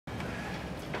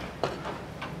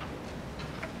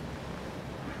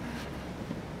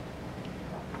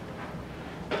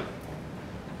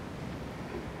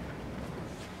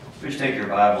Please take your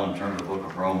Bible and turn to the book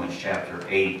of Romans chapter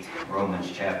 8.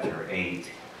 Romans chapter 8.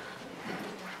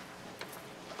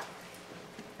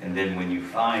 And then when you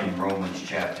find Romans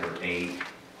chapter 8,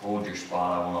 hold your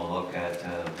spot. I want to look at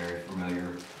a very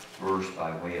familiar verse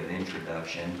by way of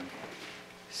introduction.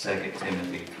 2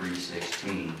 Timothy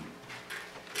 3:16.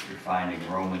 You're finding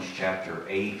Romans chapter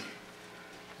 8,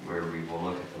 where we will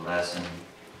look at the lesson.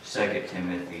 2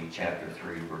 Timothy chapter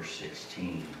 3, verse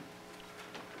 16.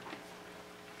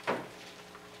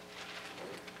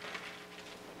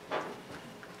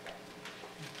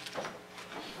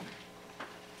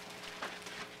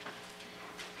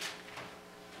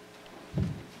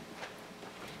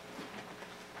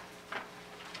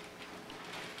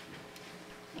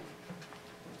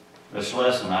 This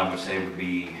lesson, I would say, would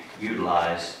be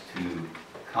utilized to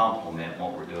complement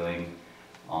what we're doing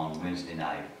on Wednesday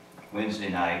night. Wednesday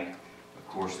night, of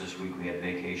course, this week we had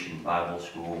Vacation Bible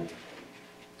School,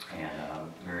 and a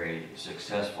very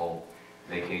successful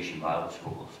Vacation Bible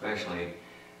School, especially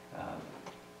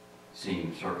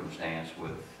seeing circumstance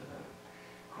with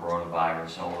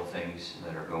coronavirus, all the things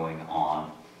that are going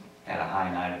on. Had a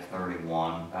high night of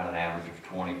 31, about an average of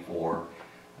 24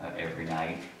 every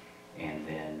night, and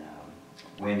then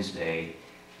Wednesday,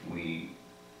 we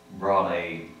brought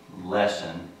a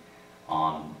lesson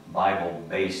on Bible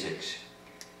basics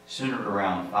centered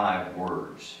around 5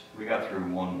 words. We got through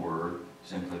 1 word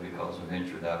simply because of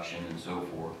introduction and so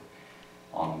forth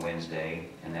on Wednesday,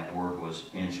 and that word was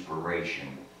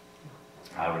inspiration.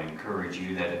 I would encourage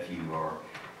you that if you are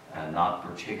not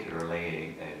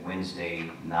particularly a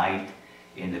Wednesday night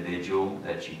individual,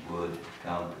 that you would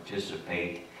come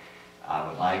participate. I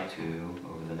would like to,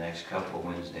 over the next couple of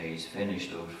Wednesdays, finish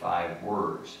those 5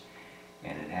 words.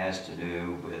 And it has to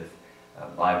do with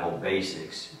Bible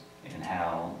basics and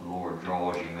how the Lord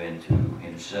draws you into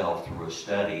Himself through a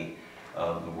study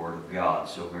of the Word of God.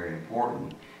 So very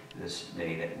important this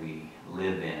day that we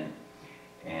live in.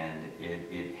 And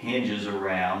it hinges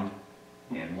around,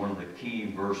 and one of the key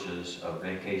verses of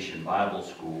Vacation Bible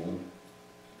School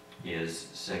is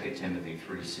 2 Timothy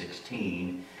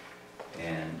 3:16.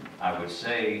 And I would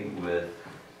say, with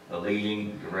the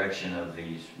leading direction of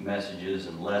these messages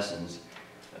and lessons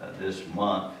this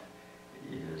month,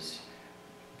 is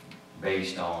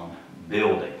based on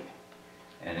building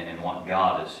and what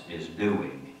God is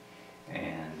doing.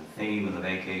 And the theme of the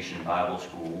Vacation Bible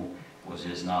School was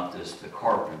Is Not This the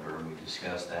Carpenter? And we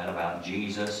discussed that about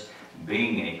Jesus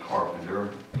being a carpenter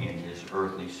in His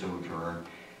earthly sojourn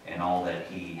and all that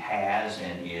He has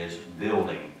and is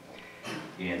building.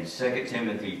 In 2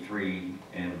 Timothy 3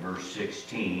 and verse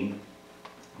 16,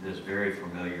 this very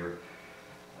familiar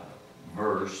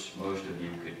verse, most of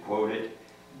you could quote it,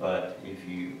 but if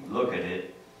you look at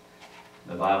it,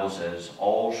 the Bible says,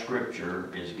 all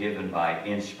Scripture is given by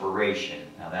inspiration.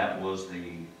 Now that was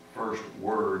the first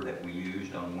word that we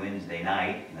used on Wednesday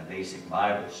night in the basic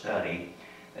Bible study,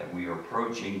 that we are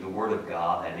approaching the Word of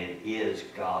God, that it is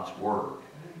God's Word.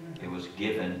 It was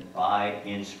given by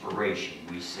inspiration.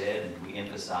 We said, and we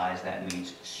emphasized, that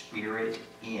means spirit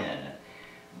in.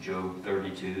 Job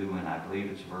 32, and I believe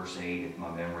it's verse 8 if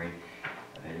my memory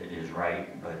is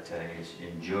right, but it's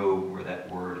in Job where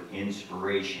that word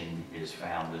inspiration is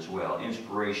found as well.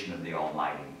 Inspiration of the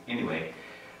Almighty. Anyway,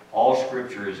 all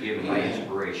Scripture is given by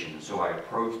inspiration. So I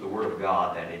approach the Word of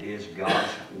God, that it is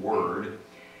God's Word.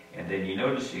 And then you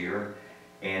notice here,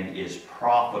 and is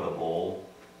profitable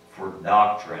for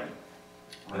doctrine.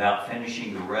 Without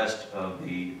finishing the rest of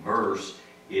the verse,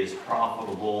 is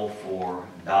profitable for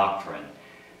doctrine.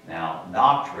 Now,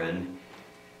 doctrine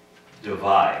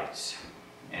divides.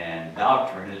 And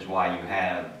doctrine is why you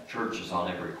have churches on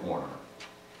every corner.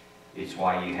 It's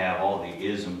why you have all the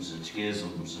isms and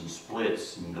schisms and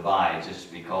splits and divides. It's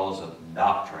because of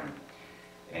doctrine.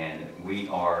 And we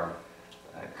are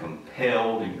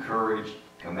compelled, encouraged,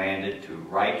 commanded to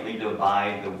rightly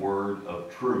divide the word of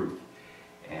truth.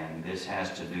 And this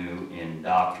has to do in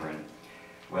doctrine.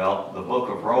 Well, the book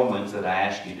of Romans that I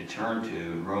asked you to turn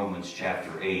to, Romans chapter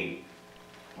 8,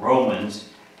 Romans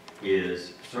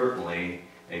is certainly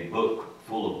a book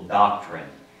full of doctrine.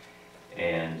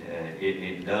 And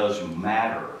it does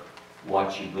matter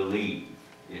what you believe.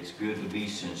 It's good to be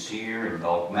sincere and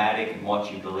dogmatic in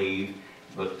what you believe,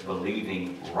 but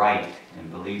believing right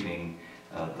and believing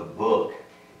the book.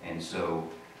 And so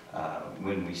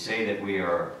when we say that we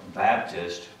are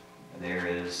Baptist, there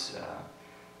is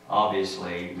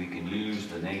obviously we can use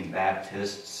the name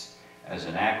Baptists as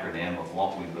an acronym of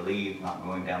what we believe. Not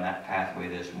going down that pathway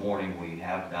this morning. We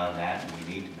have done that and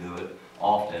we need to do it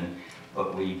often.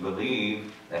 But we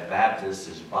believe that Baptist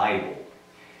is Bible.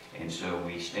 And so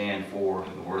we stand for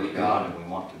the Word of God, and we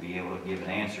want to be able to give an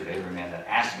answer to every man that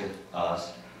asketh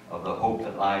us of the hope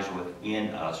that lies within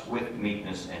us, with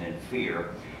meekness and in fear.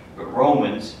 But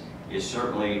Romans is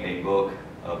certainly a book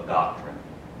of doctrine.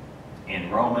 In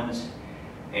Romans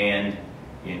and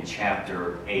in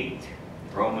chapter 8.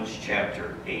 Romans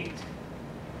chapter 8.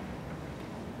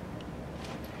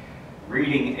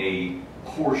 Reading a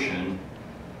portion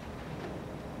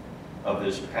of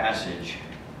this passage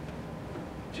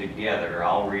together.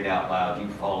 I'll read out loud, you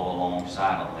follow along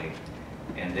silently,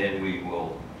 and then we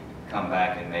will come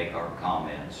back and make our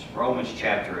comments. Romans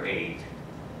chapter 8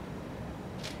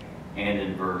 and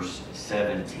in verse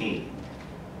 17.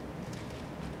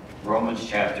 Romans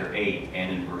chapter 8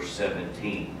 and in verse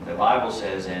 17. The Bible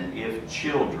says, and if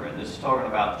children, this is talking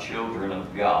about children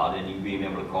of God, and you being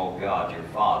able to call God your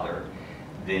Father,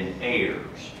 then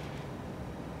heirs.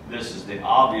 This is the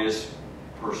obvious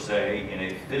per se in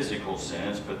a physical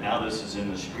sense, but now this is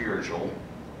in the spiritual.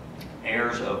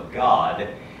 Heirs of God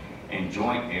and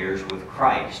joint heirs with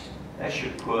Christ. That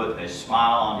should put a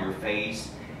smile on your face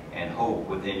and hope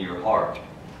within your heart.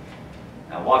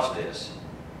 Now watch this.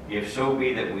 If so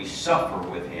be that we suffer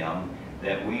with him,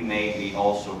 that we may be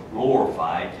also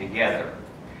glorified together.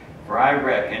 For I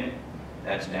reckon,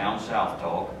 that's down south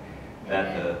talk,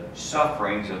 that the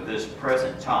sufferings of this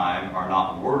present time are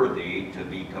not worthy to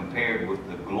be compared with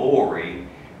the glory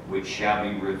which shall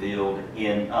be revealed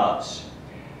in us.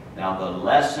 Now the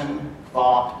lesson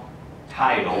thought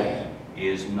title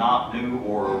is not new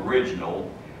or original,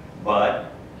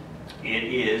 but it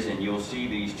is, and you'll see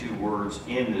these two words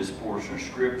in this portion of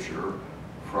Scripture,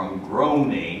 from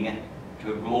groaning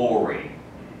to glory.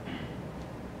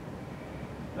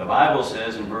 The Bible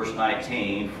says in verse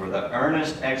 19, for the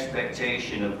earnest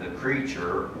expectation of the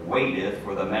creature waiteth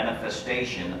for the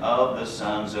manifestation of the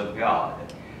sons of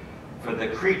God. For the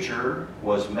creature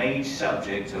was made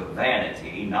subject to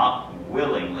vanity, not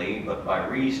willingly, but by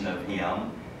reason of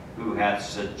him who hath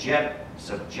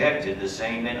subjected the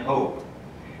same in hope.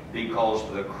 Because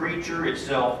the creature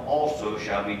itself also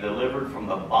shall be delivered from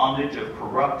the bondage of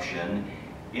corruption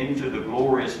into the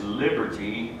glorious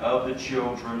liberty of the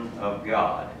children of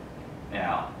God.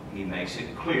 Now, he makes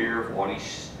it clear what he's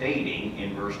stating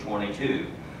in verse 22.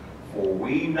 For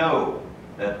we know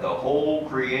that the whole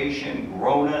creation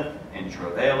groaneth and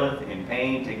travaileth in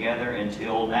pain together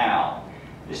until now.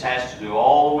 This has to do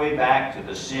all the way back to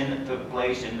the sin that took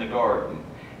place in the garden.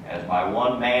 As by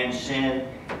one man's sin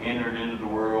entered into the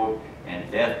world, and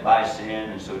death by sin,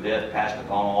 and so death passed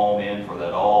upon all men, for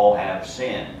that all have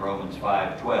sinned. Romans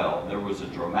 5:12. There was a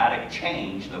dramatic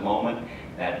change the moment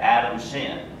that Adam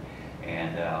sinned,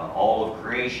 and all of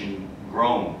creation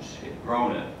groans. It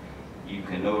groaneth. You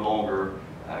can no longer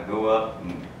go up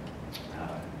and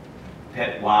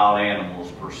pet wild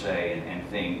animals per se and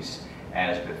things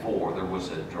as before. There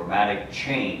was a dramatic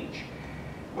change.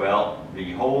 Well,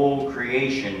 the whole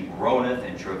creation groaneth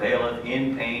and travaileth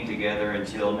in pain together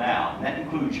until now. And that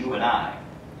includes you and I,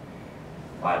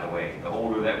 by the way, the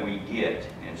older that we get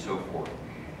and so forth.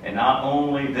 And not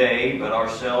only they, but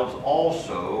ourselves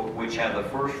also, which have the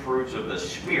first fruits of the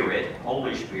Spirit,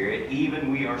 Holy Spirit, even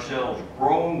we ourselves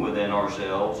groan within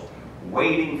ourselves,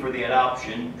 waiting for the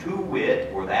adoption, to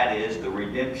wit, or that is, the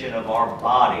redemption of our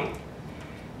body.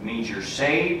 It means you're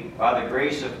saved by the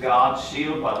grace of God,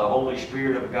 sealed by the Holy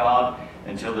Spirit of God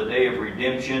until the day of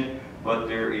redemption, but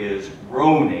there is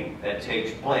groaning that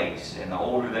takes place. And the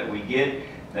older that we get,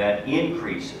 that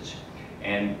increases.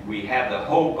 And we have the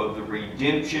hope of the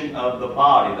redemption of the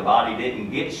body. The body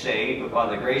didn't get saved, but by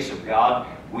the grace of God,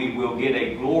 we will get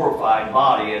a glorified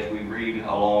body as we read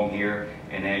along here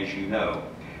and as you know.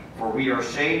 For we are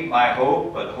saved by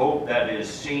hope, but hope that is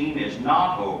seen is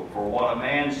not hope. For what a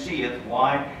man seeth,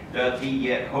 why doth he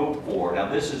yet hope for? Now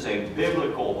this is a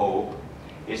biblical hope.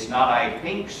 It's not I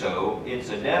think so, it's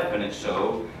a definite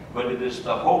so, but it is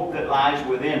the hope that lies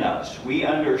within us. We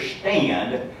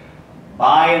understand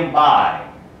by and by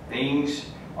things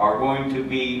are going to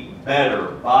be better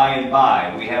by and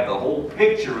by. We have the whole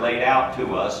picture laid out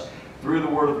to us through the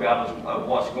Word of God of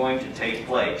what's going to take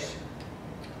place.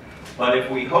 But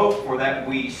if we hope for that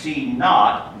we see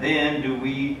not, then do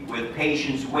we with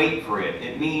patience wait for it.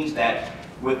 It means that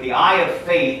with the eye of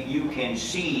faith you can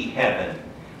see heaven.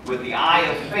 With the eye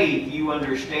of faith you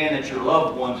understand that your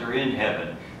loved ones are in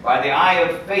heaven. By the eye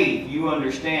of faith you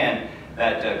understand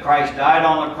that Christ died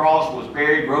on the cross, was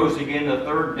buried, rose again the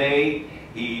third day.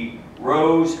 He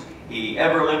rose, He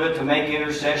ever liveth to make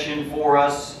intercession for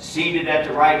us, seated at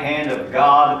the right hand of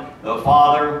God the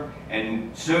Father,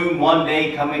 and soon one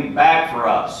day coming back for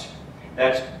us.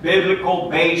 That's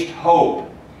biblical-based hope.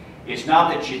 It's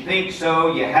not that you think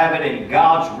so. You have it in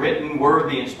God's written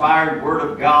word, the inspired word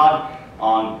of God,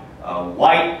 on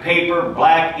white paper,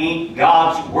 black ink,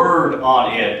 God's word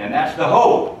on it. And that's the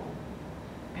hope.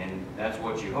 And that's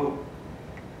what you hope.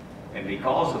 And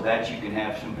because of that, you can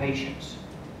have some patience.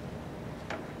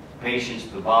 Patience,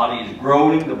 the body is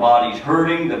groaning, the body is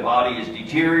hurting, the body is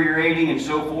deteriorating, and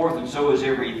so forth, and so is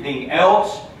everything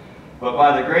else. But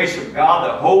by the grace of God,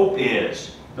 the hope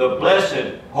is the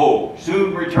blessed hope,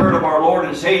 soon return of our Lord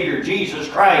and Savior Jesus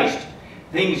Christ.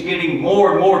 Things getting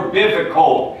more and more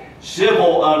difficult,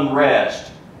 civil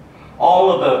unrest,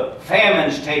 all of the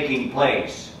famines taking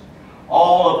place,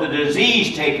 all of the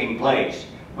disease taking place.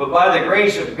 But by the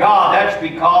grace of God, that's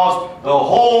because the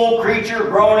whole creature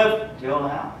groaneth till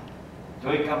now,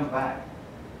 till He comes back.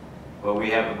 But we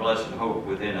have the blessed hope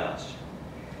within us.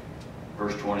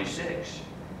 Verse 26.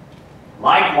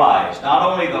 Likewise, not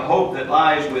only the hope that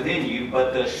lies within you,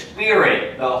 but the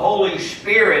Spirit, the Holy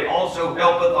Spirit, also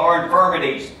helpeth our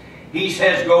infirmities. He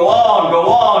says, go on,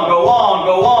 go on, go on,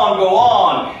 go on, go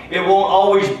on. It won't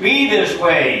always be this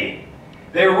way.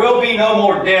 There will be no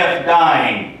more death,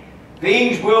 dying.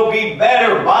 Things will be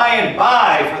better by and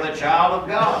by for the child of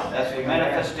God. That's the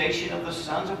manifestation of the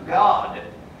sons of God.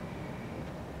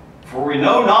 For we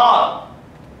know not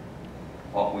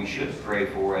what we should pray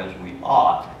for as we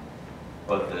ought,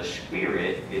 but the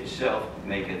Spirit itself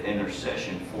maketh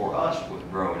intercession for us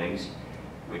with groanings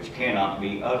which cannot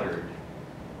be uttered.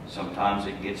 Sometimes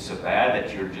it gets so bad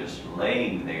that you're just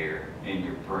laying there in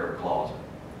your prayer closet.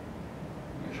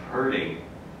 You're hurting.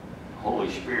 The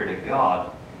Holy Spirit of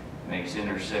God makes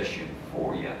intercession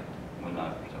for you when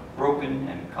a broken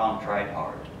and contrite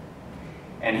heart.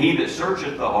 And He that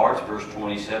searcheth the hearts, verse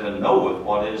 27, knoweth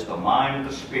what is the mind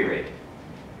of the Spirit,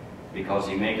 because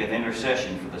He maketh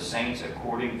intercession for the saints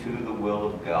according to the will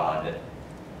of God.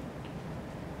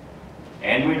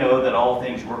 And we know that all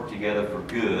things work together for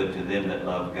good to them that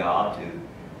love God,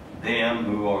 to them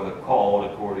who are the called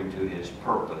according to His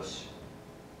purpose.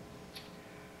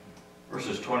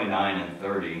 Verses 29 and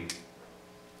 30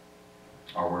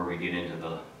 are where we get into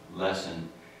the lesson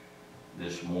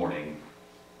this morning,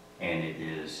 and it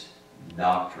is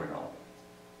doctrinal.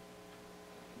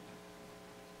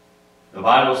 The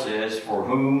Bible says, for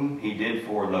whom He did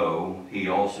foreknow, He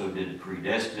also did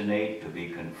predestinate to be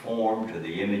conformed to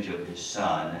the image of His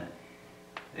Son,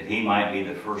 that He might be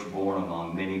the firstborn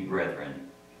among many brethren.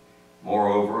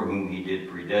 Moreover, whom He did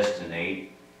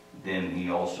predestinate, them He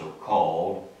also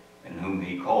called, and whom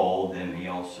He called, them He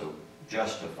also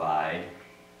justified,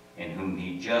 and whom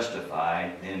He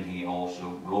justified, them He also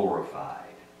glorified.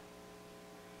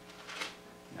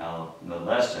 Now, the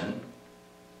lesson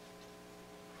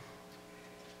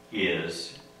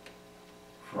is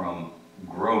from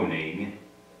groaning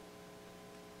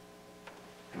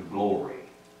to glory.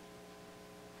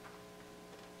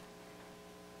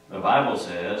 The Bible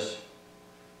says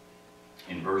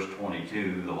in verse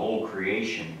 22, the whole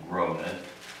creation groaneth.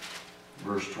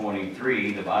 Verse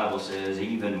 23, the Bible says,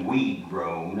 even we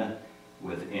groan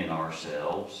within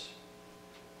ourselves.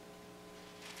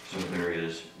 So there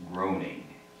is groaning.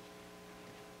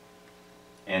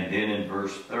 And then in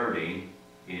verse 30,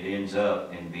 it ends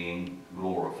up in being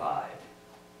glorified.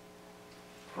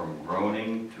 From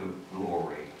groaning to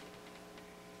glory.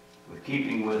 With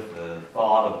keeping with the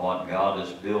thought of what God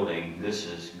is building, this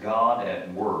is God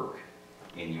at work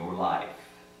in your life.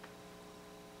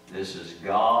 This is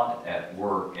God at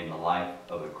work in the life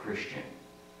of a Christian.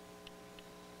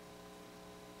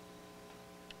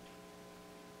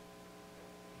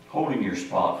 Holding your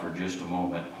spot for just a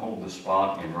moment, hold the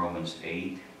spot in Romans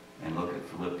 8 and look at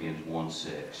Philippians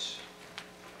 1:6.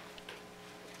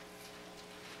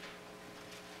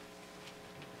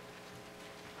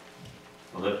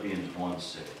 Philippians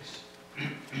 1:6.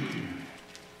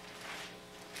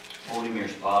 Holding your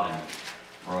spot in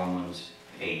Romans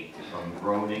 8, from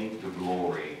groaning to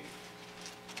glory.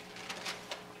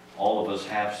 All of us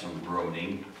have some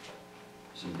groaning,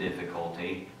 some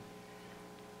difficulty.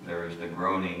 There is the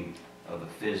groaning of the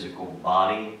physical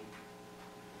body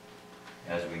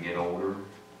as we get older.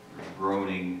 There's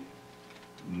groaning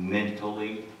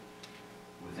mentally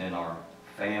within our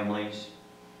families,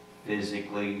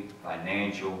 physically,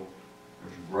 financial.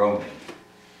 There's groaning.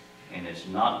 And it's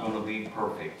not going to be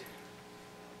perfect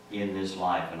in this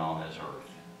life and on this earth.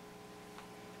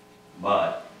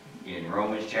 But in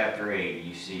Romans chapter 8,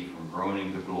 you see from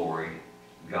groaning to glory,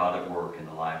 God at work in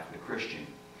the life of the Christian.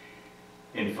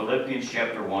 In Philippians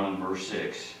chapter 1 and verse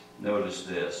 6, notice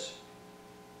this.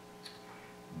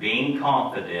 Being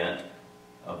confident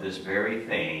of this very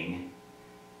thing,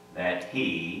 that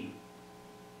He,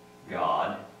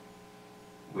 God,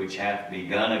 which hath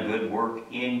begun a good work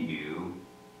in you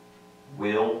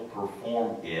will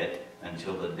perform it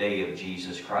until the day of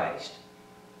Jesus Christ.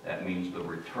 That means the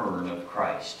return of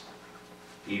Christ.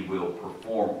 He will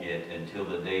perform it until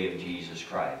the day of Jesus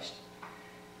Christ.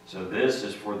 So this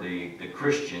is for the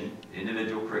Christian, the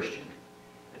individual Christian,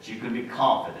 that you can be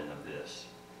confident of this,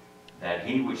 that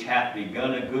he which hath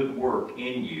begun a good work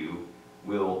in you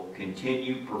will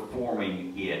continue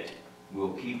performing it,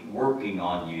 will keep working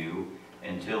on you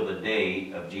until the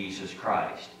day of Jesus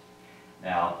Christ.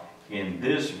 Now, in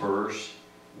this verse,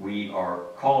 we are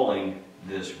calling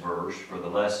this verse for the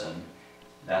lesson,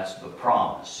 that's the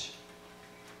promise.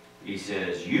 He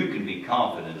says, you can be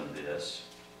confident of this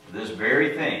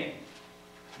very thing,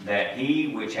 that he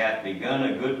which hath begun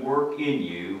a good work in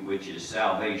you, which is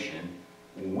salvation,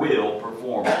 will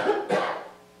perform it.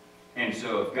 And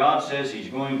so if God says he's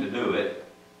going to do it,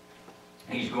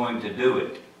 he's going to do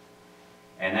it.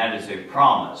 And that is a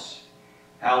promise.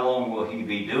 How long will he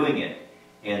be doing it?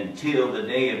 Until the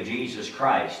day of Jesus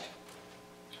Christ.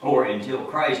 Or until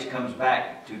Christ comes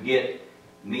back to get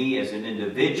me as an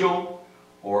individual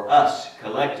or us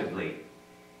collectively.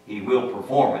 He will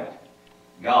perform it.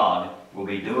 God will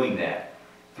be doing that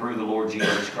through the Lord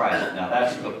Jesus Christ. Now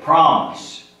that's the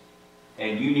promise.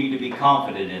 And you need to be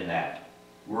confident in that.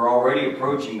 We're already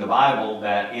approaching the Bible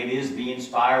that it is the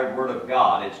inspired Word of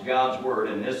God. It's God's Word,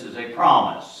 and this is a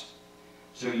promise.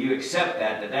 So you accept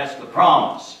that that's the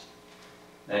promise.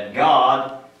 That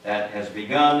God that has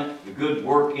begun the good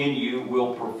work in you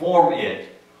will perform it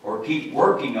or keep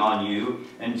working on you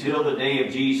until the day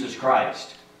of Jesus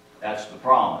Christ. That's the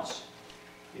promise.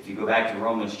 If you go back to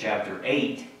Romans chapter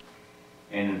 8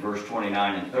 and in verse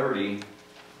 29 and 30,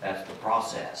 that's the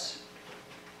process.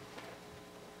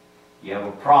 You have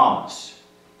a promise.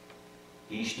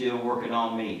 He's still working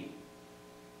on me.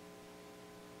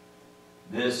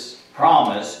 This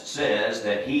promise says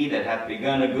that he that hath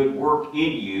begun a good work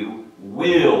in you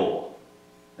will,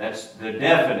 that's the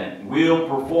definite, will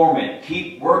perform it.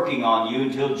 Keep working on you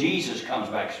until Jesus comes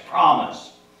back. It's a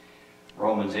promise.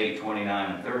 Romans 8,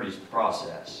 29 and 30 is the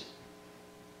process.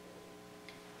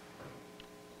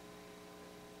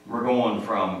 We're going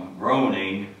from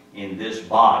groaning in this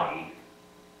body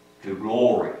to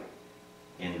glory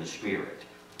in the Spirit.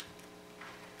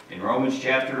 In Romans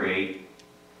chapter 8,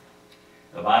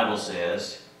 the Bible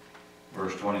says,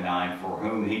 verse 29, for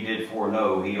whom he did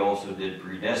foreknow, he also did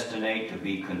predestinate to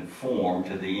be conformed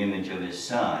to the image of his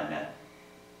Son,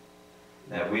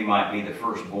 that we might be the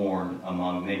firstborn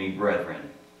among many brethren.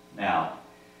 Now,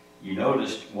 you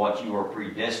noticed what you are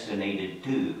predestinated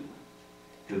to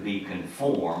be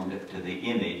conformed to the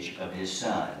image of his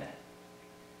Son.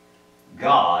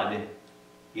 God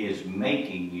is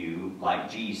making you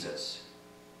like Jesus.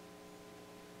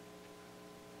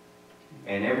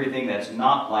 And everything that's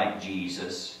not like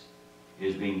Jesus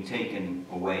is being taken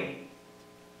away.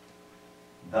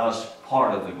 Thus,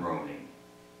 part of the groaning,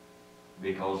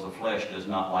 because the flesh does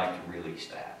not like to release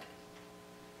that.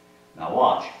 Now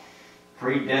watch.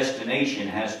 Predestination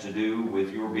has to do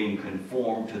with your being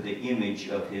conformed to the image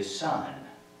of his Son.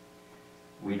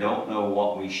 We don't know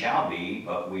what we shall be,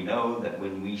 but we know that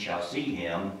when we shall see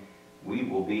him, we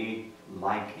will be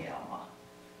like him.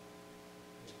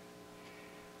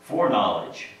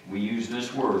 Foreknowledge. We use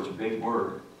this word. It's a big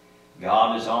word.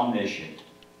 God is omniscient.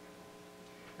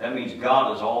 That means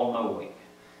God is all-knowing.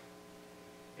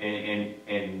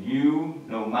 And you,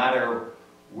 no matter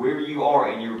where you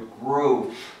are in your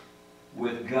growth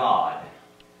with God,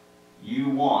 you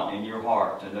want in your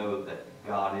heart to know that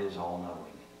God is all-knowing.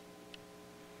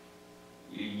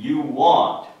 You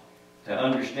want to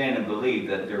understand and believe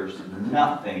that there's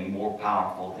nothing more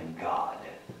powerful than God.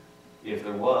 If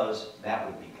there was, that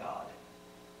would be God.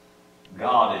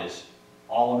 God is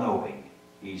all-knowing.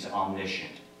 He's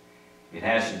omniscient. It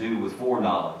has to do with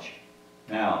foreknowledge.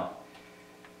 Now,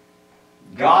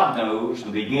 God knows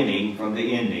the beginning from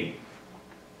the ending.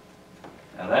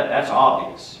 Now that's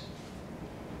obvious.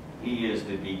 He is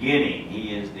the beginning.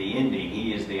 He is the ending.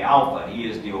 He is the Alpha. He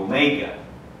is the Omega.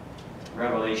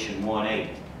 Revelation 1:8.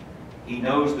 He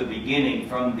knows the beginning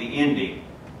from the ending.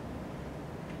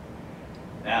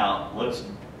 Now, let's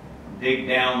dig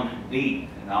down deep.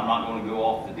 And I'm not going to go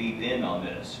off the deep end on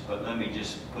this, but let me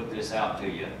just put this out to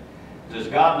you. Does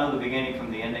God know the beginning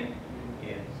from the ending?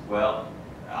 Yes. Well,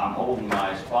 I'm holding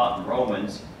my spot in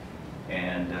Romans,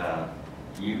 and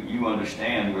you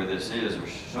understand where this is.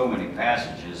 There's so many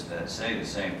passages that say the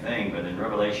same thing, but in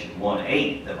Revelation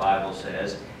 1:8, the Bible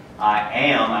says, I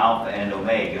am Alpha and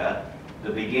Omega, the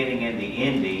beginning and the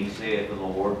ending, saith the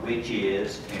Lord, which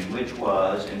is, and which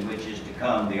was, and which is to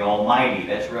come, the Almighty.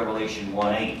 That's Revelation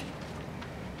 1:8.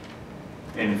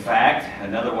 In fact,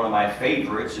 another one of my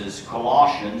favorites is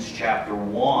Colossians chapter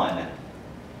 1.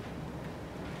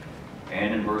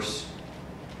 And in verse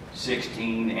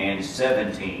 16 and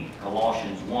 17.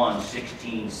 Colossians 1,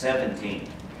 16, 17.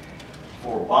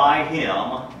 For by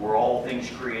him were all things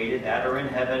created, that are in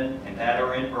heaven and that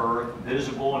are in earth,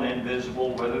 visible and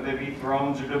invisible, whether they be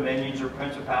thrones or dominions or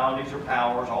principalities or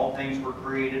powers. All things were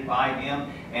created by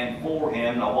him and for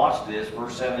him. Now watch this,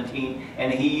 verse 17.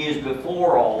 And he is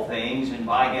before all things, and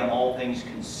by him all things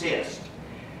consist.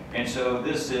 And so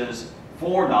this is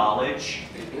foreknowledge,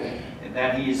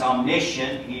 that he is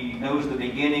omniscient. He knows the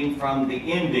beginning from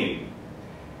the ending.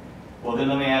 Well, then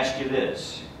let me ask you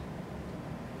this.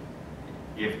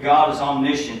 If God is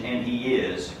omniscient, and he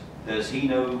is, does he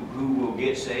know who will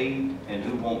get saved and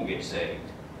who won't get saved?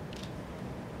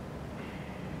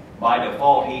 By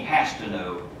default, he has to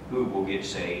know who will get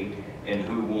saved and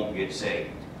who won't get saved.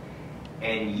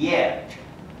 And yet,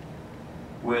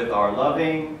 with our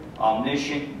loving,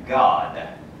 omniscient God,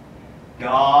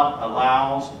 God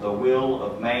allows the will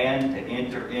of man to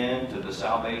enter into the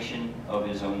salvation of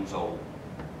his own soul.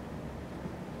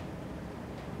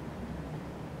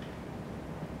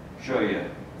 Show you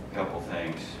a couple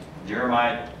things.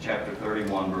 Jeremiah chapter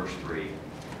 31, verse 3.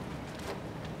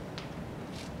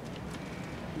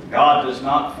 God does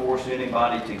not force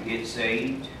anybody to get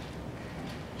saved,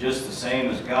 just the same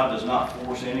as God does not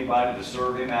force anybody to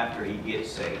serve him after he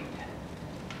gets saved.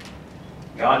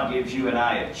 God gives you and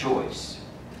I a choice.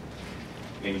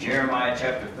 In Jeremiah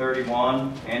chapter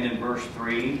 31 and in verse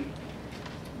 3,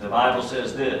 the Bible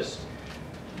says this: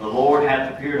 The Lord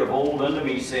hath appeared of old unto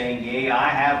me, saying, Yea, I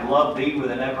have loved thee with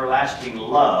an everlasting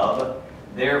love.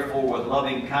 Therefore with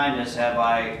loving kindness have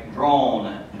I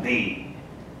drawn thee.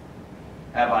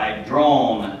 Have I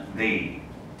drawn thee.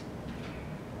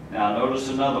 Now notice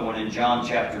another one in John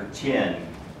chapter 10.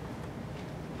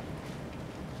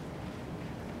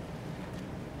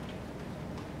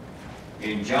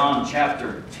 In John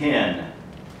chapter 10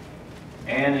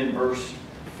 and in verse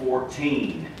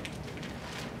 14.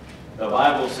 The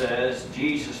Bible says,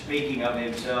 Jesus speaking of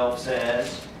himself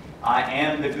says, I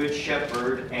am the good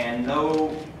shepherd, and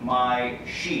know my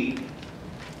sheep,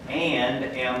 and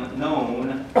am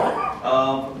known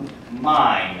of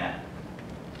mine.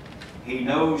 He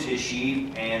knows his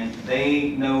sheep, and they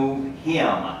know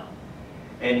him.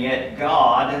 And yet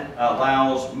God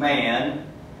allows man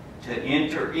to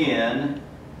enter in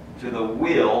to the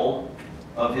will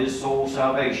of his soul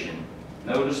salvation.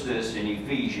 Notice this in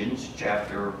Ephesians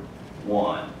chapter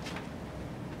 1.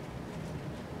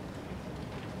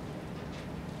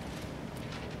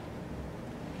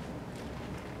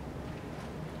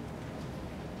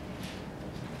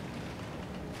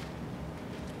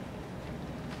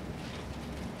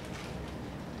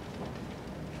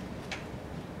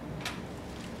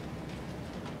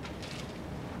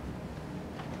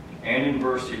 And in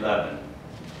verse 11.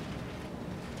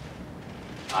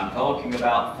 I'm talking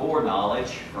about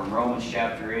foreknowledge from Romans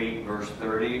chapter 8, verse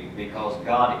 30, because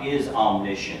God is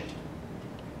omniscient.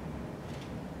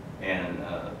 And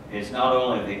it's not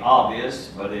only the obvious,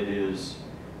 but it is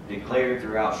declared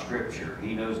throughout Scripture.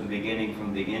 He knows the beginning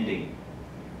from the ending.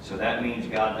 So that means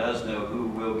God does know who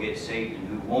will get saved and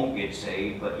who won't get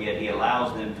saved, but yet he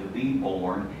allows them to be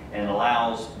born and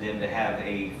allows them to have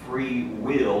a free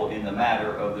will in the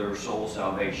matter of their soul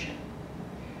salvation.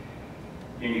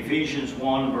 In Ephesians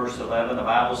 1, verse 11, the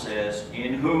Bible says,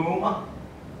 In whom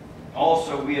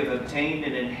also we have obtained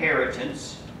an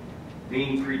inheritance,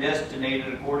 being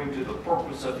predestinated according to the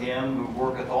purpose of him who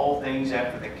worketh all things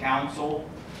after the counsel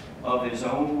of his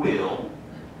own will.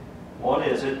 What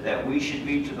is it? That we should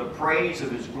be to the praise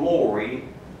of his glory,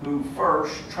 who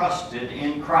first trusted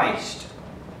in Christ.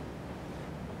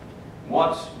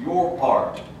 What's your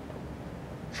part?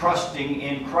 Trusting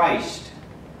in Christ.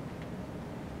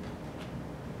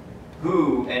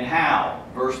 Who and how?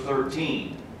 Verse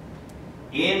 13.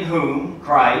 In whom,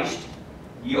 Christ,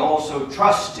 ye also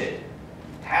trusted.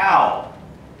 How?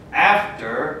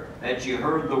 After that you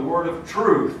heard the word of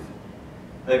truth,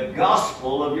 the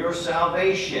gospel of your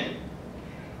salvation,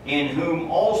 in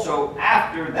whom also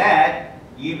after that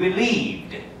ye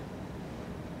believed.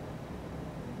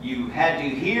 You had to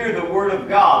hear the word of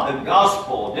God, the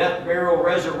gospel, death, burial,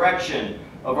 resurrection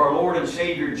of our Lord and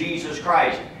Savior Jesus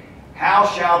Christ. How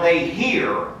shall they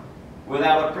hear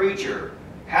without a preacher?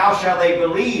 How shall they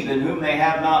believe in whom they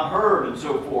have not heard? And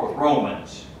so forth,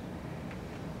 Romans.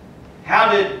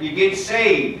 How did you get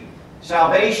saved?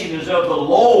 Salvation is of the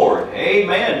Lord.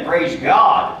 Amen. Praise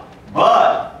God.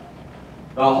 But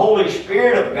the Holy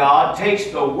Spirit of God takes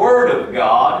the Word of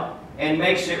God and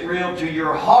makes it real to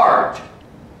your heart.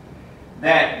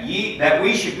 that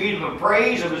we should be to the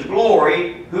praise of His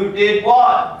glory, who did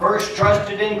what? First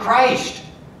trusted in Christ.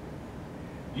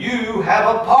 You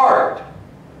have a part.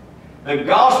 The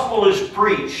gospel is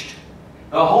preached.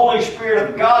 The Holy Spirit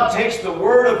of God takes the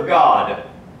Word of God,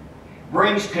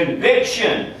 brings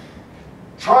conviction.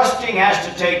 Trusting has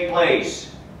to take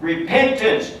place.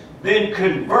 Repentance, then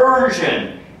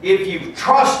conversion. If you've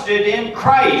trusted in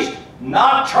Christ,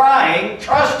 not trying,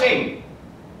 trusting.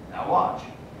 Now watch.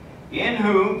 In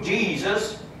whom,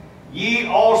 Jesus, ye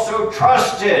also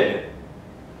trusted.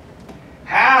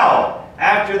 How?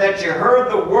 After that you heard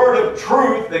the word of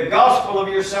truth, the gospel of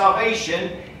your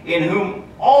salvation, in whom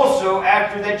also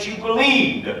after that you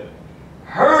believed,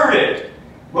 heard it,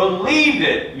 believed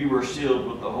it, you were sealed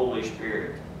with the Holy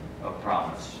Spirit of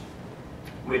promise,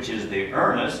 which is the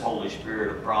earnest, Holy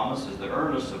Spirit of promise is the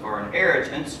earnest of our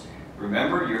inheritance.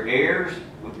 Remember, you're heirs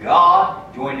with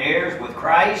God, joint heirs with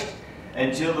Christ,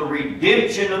 until the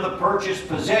redemption of the purchased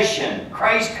possession.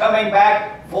 Christ coming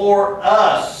back for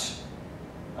us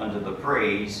unto the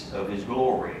praise of His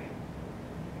glory.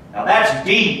 Now that's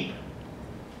deep,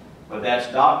 but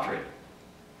that's doctrine.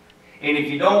 And if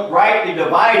you don't rightly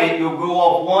divide it, you'll go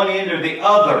off one end or the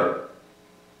other.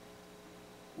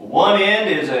 One end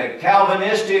is a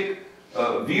Calvinistic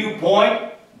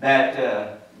viewpoint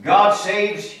that God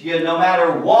saves you no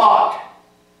matter what.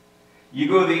 You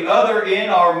go the other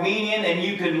end, Arminian, and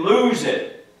you can lose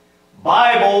it.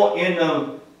 Bible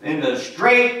in the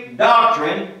straight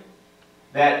doctrine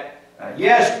that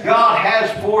yes, God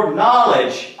has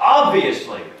foreknowledge,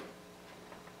 obviously,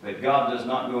 but God does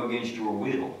not go against your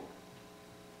will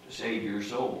to save your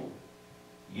soul.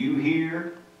 You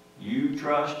hear, you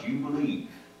trust, you believe.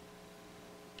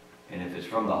 And if it's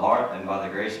from the heart, then by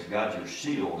the grace of God, you're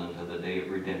sealed unto the day of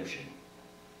redemption.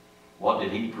 What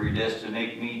did He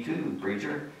predestinate me to,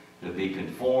 preacher? To be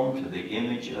conformed to the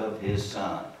image of His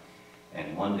Son.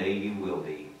 And one day you will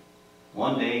be.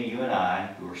 One day you and I,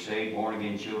 who are saved, born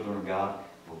again children of God,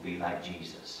 will be like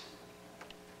Jesus.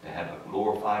 To have a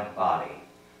glorified body,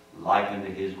 like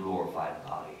unto His glorified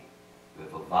body.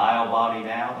 With a vile body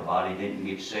now, the body didn't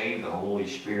get saved. The Holy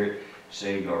Spirit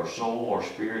saved our soul, our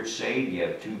spirit saved. You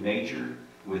have two natures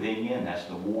within you, and that's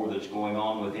the war that's going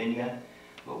on within you.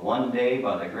 But one day,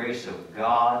 by the grace of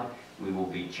God, we will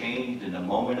be changed in a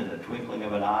moment, in the twinkling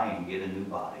of an eye, and get a new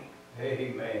body.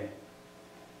 Amen.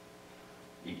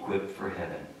 Equipped for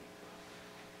heaven.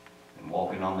 And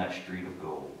walking on that street of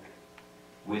gold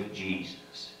with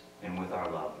Jesus and with our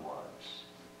loved ones.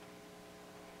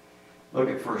 Look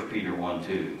at 1 Peter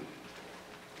 1:2.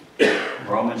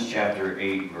 Romans chapter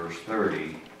 8, verse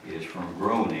 30 is from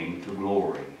groaning to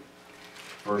glory.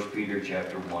 1 Peter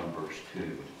chapter 1, verse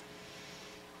 2.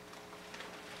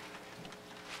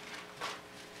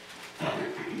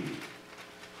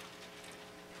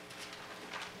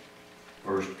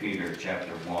 1 Peter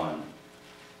chapter 1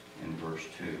 and verse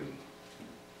 2.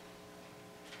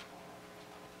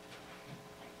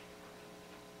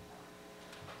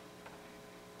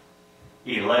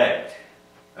 Elect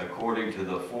according to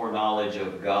the foreknowledge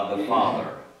of God the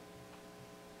Father.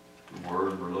 The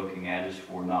word we're looking at is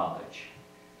foreknowledge.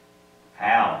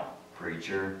 How,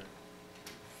 preacher?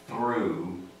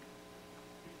 Through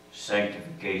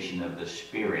sanctification of the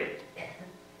Spirit,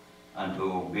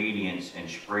 unto obedience and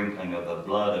sprinkling of the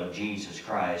blood of Jesus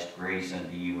Christ, grace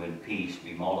unto you and peace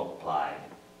be multiplied.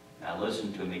 Now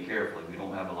listen to me carefully. We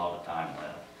don't have a lot of time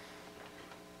left.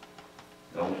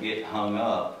 Don't get hung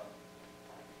up.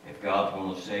 If God's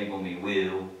going to save them, He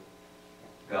will.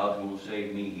 If God's going to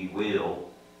save me, He will.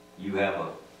 You have a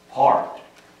part.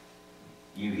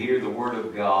 You hear the Word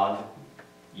of God.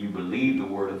 You believe the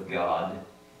Word of God.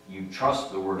 You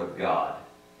trust the Word of God.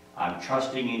 I'm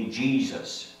trusting in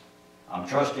Jesus. I'm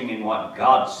trusting in what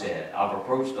God said. I've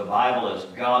approached the Bible as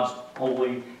God's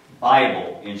holy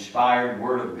Bible, inspired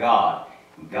Word of God.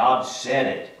 God said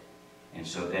it. And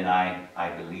so then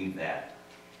I believe that.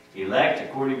 Elect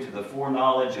according to the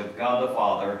foreknowledge of God the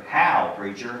Father. How,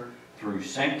 preacher? Through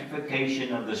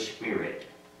sanctification of the Spirit.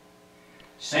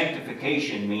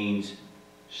 Sanctification means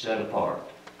set apart.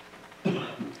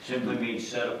 Simply means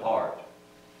set apart.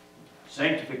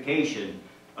 Sanctification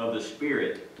of the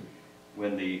Spirit,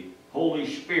 when the Holy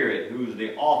Spirit, who is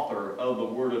the author of the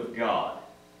Word of God,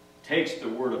 takes the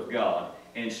Word of God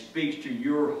and speaks to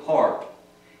your heart,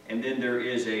 and then there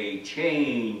is a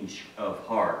change of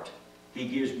heart. He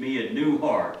gives me a new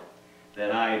heart,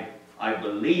 that I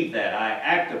believe that, I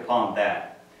act upon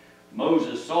that.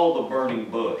 Moses saw the burning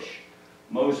bush.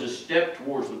 Moses stepped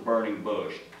towards the burning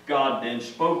bush. God then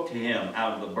spoke to him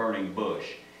out of the burning bush.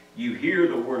 You hear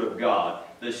the Word of God.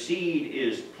 The seed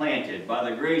is planted by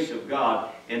the grace of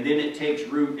God, and then it takes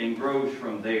root and grows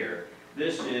from there.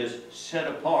 This is set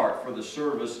apart for the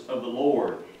service of the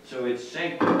Lord. So it's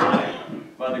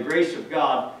sanctified by the grace of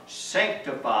God.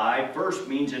 Sanctified first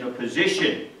means in a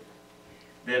position,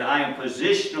 that I am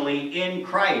positionally in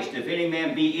Christ. If any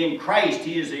man be in Christ,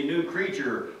 he is a new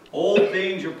creature. Old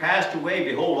things are passed away.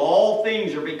 Behold, all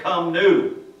things are become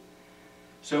new.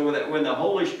 So when the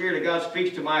Holy Spirit of God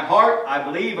speaks to my heart, I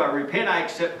believe, I repent, I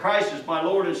accept Christ as my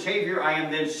Lord and Savior. I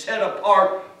am then set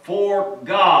apart for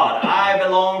God. I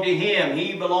belong to Him.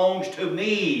 He belongs to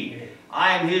me.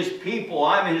 I am His people.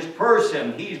 I'm His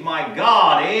person. He's my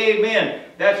God. Amen.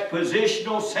 That's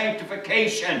positional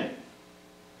sanctification.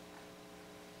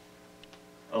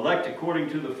 Elect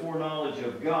according to the foreknowledge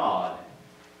of God.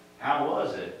 How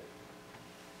was it?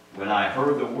 When I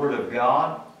heard the Word of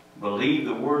God, believed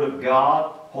the Word of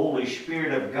God, Holy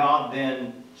Spirit of God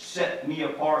then set me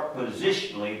apart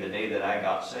positionally the day that I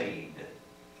got saved.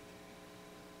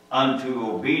 Unto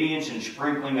obedience and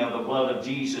sprinkling of the blood of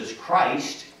Jesus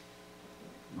Christ,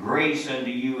 grace unto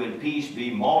you and peace be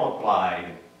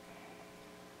multiplied.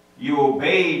 You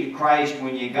obeyed Christ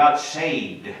when you got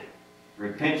saved,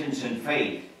 repentance and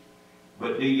faith.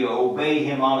 But do you obey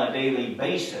Him on a daily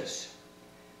basis?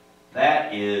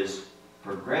 That is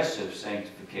progressive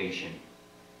sanctification.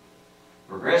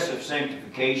 Progressive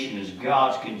sanctification is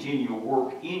God's continual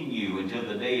work in you until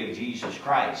the day of Jesus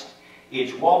Christ.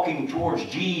 It's walking towards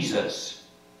Jesus.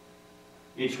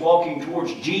 It's walking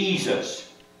towards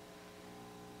Jesus.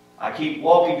 I keep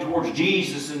walking towards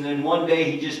Jesus, and then one day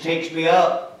He just takes me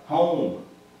up home.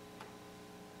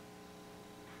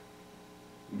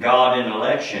 God in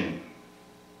election.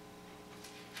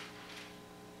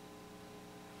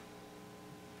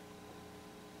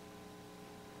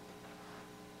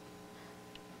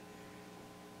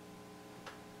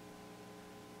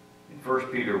 In 1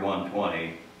 Peter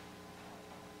 1:20,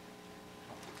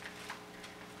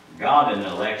 God in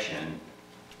election,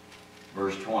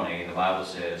 verse 20, the Bible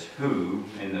says, who,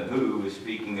 and the who is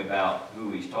speaking about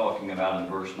who He's talking about in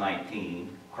verse 19,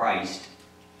 Christ,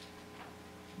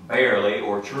 barely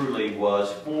or truly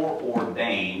was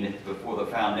foreordained before the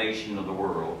foundation of the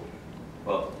world,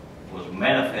 but was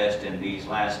manifest in these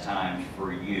last times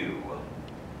for you,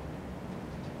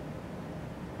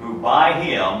 who by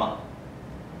Him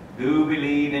do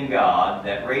believe in God,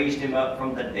 that raised Him up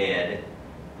from the dead,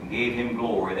 and gave Him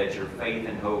glory, that your faith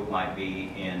and hope might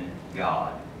be in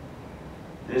God.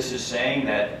 This is saying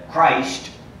that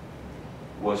Christ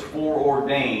was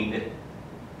foreordained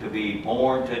to be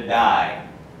born to die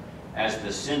as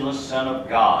the sinless Son of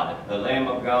God, the Lamb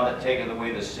of God that taketh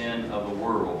away the sin of the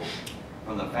world,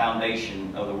 from the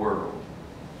foundation of the world.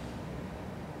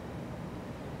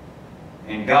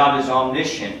 And God is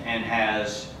omniscient and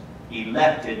has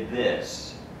elected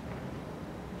this,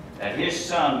 that His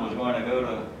Son was going to go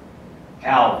to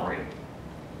Calvary,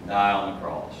 die on the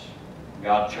cross.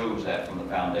 God chose that from the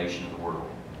foundation of the world.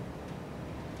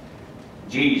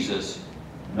 Jesus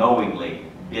knowingly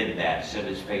did that, set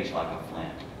His face like a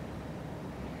flint.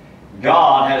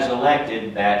 God has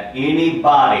elected that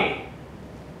anybody,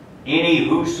 any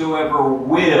whosoever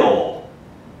will,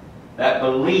 that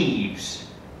believes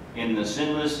in the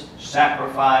sinless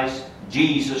sacrifice,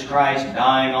 Jesus Christ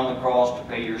dying on the cross to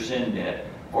pay your sin debt,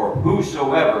 for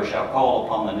whosoever shall call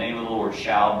upon the name of the Lord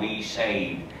shall be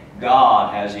saved.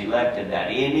 God has elected that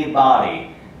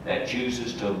anybody that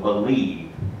chooses to believe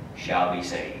shall be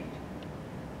saved.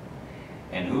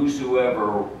 And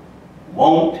whosoever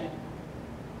won't,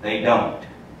 they don't.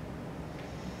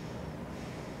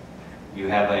 You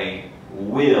have a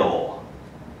will.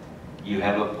 You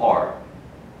have a part.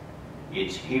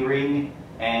 It's hearing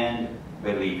and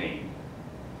believing.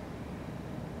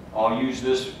 I'll use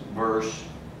this verse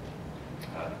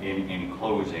in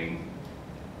closing.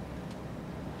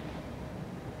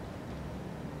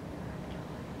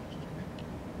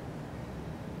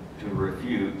 To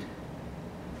refute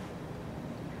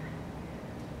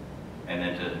and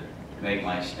then to make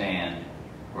my stand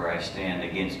where I stand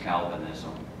against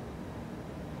Calvinism.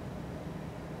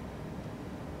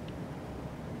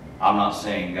 I'm not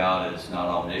saying God is not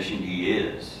omniscient. He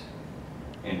is.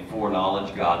 In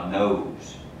foreknowledge, God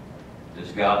knows.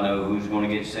 Does God know who's going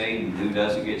to get saved and who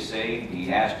doesn't get saved? He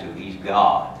has to. He's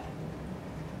God.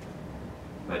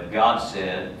 But God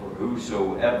said, for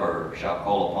whosoever shall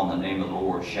call upon the name of the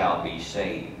Lord shall be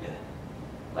saved.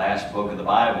 Last book of the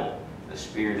Bible, the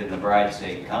Spirit and the bride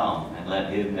say, come, and let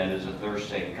him that is athirst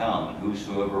say, come, and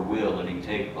whosoever will, let him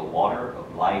take the water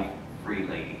of life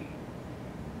freely.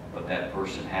 But that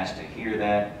person has to hear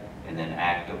that and then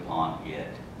act upon it.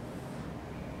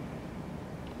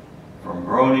 from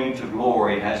groaning to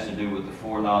glory has to do with the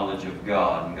foreknowledge of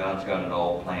God, and God's got it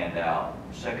all planned out.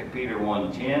 2 Peter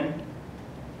 1:10,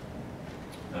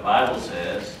 the Bible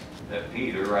says that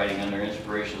Peter, writing under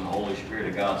inspiration of the Holy Spirit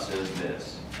of God, says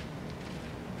this.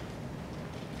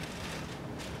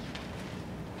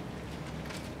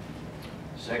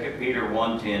 Second Peter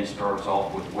 1:10 starts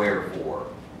off with wherefore.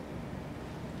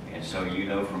 And so you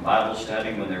know from Bible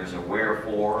study, when there's a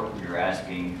wherefore, you're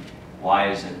asking,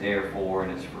 why is it therefore?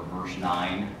 And it's for verse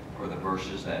 9, or the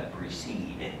verses that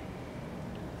precede.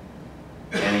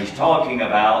 And he's talking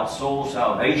about soul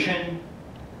salvation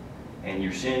and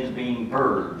your sins being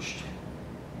purged,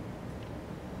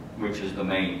 which is the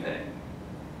main thing.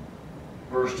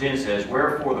 Verse 10 says,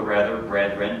 wherefore the rather,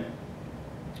 brethren,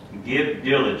 give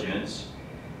diligence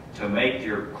to make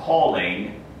your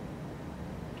calling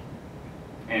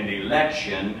and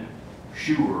election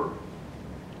sure.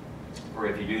 For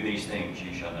if you do these things,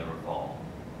 ye shall never fall.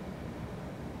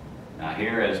 Now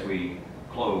here, as we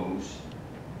close,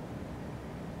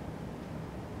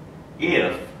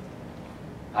 if,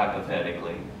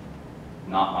 hypothetically,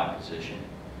 not my position,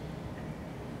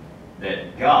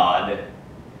 that God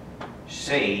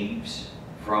saves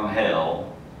from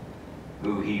hell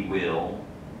who He will,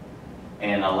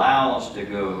 and allows to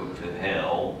go to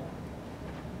hell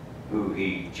who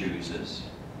He chooses,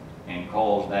 and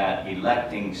calls that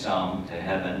electing some to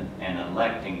heaven and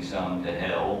electing some to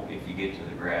hell if you get to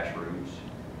the grassroots.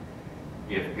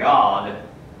 If God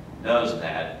does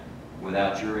that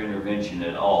without your intervention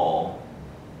at all,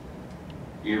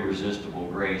 irresistible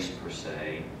grace per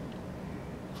se,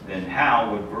 then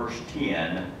how would verse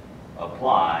 10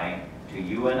 apply to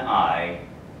you and I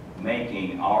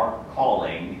making our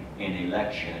calling and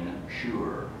election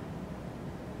sure?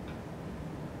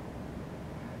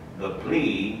 The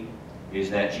plea is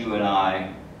that you and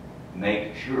I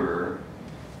make sure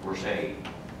we're saved.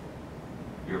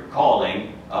 Your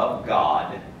calling of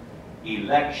God,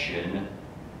 election,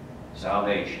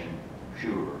 salvation,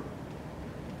 sure.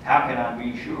 How can I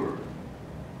be sure?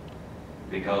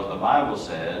 Because the Bible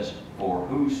says, for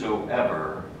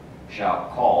whosoever shall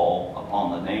call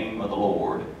upon the name of the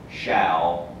Lord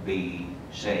shall be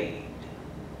saved.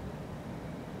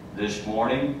 This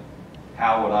morning,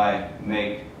 how would I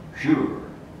make sure?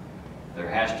 There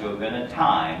has to have been a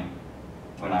time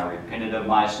when I repented of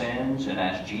my sins and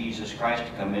asked Jesus Christ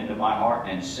to come into my heart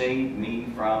and save me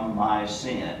from my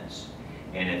sins.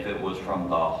 And if it was from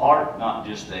the heart, not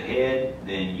just the head,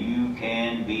 then you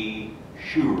can be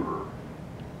sure.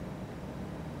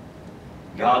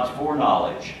 God's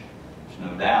foreknowledge,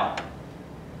 there's no doubt.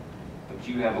 But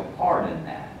you have a part in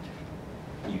that.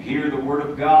 You hear the Word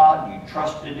of God, you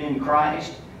trusted in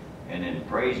Christ, and then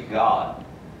praise God.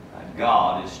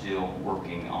 God is still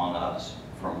working on us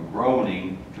from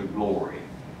groaning to glory.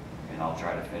 And I'll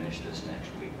try to finish this next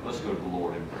week. Let's go to the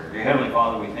Lord in prayer. Dear Heavenly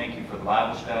Father, we thank you for the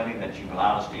Bible study that you've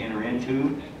allowed us to enter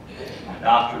into, a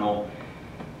doctrinal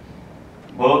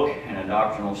book and a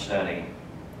doctrinal study.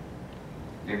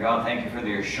 Dear God, thank you for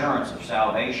the assurance of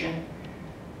salvation.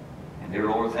 And dear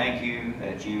Lord, thank you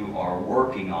that you are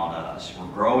working on us. We're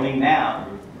groaning now.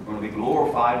 We're going to be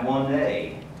glorified one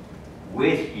day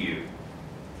with you.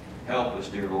 Help us,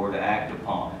 dear Lord, to act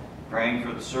upon it. Praying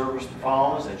for the service that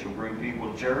follows, that you'll bring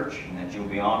people to church, and that you'll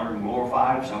be honored and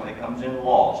glorified. If somebody comes in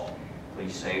lost,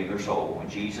 please save their soul. In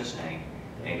Jesus' name,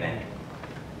 amen.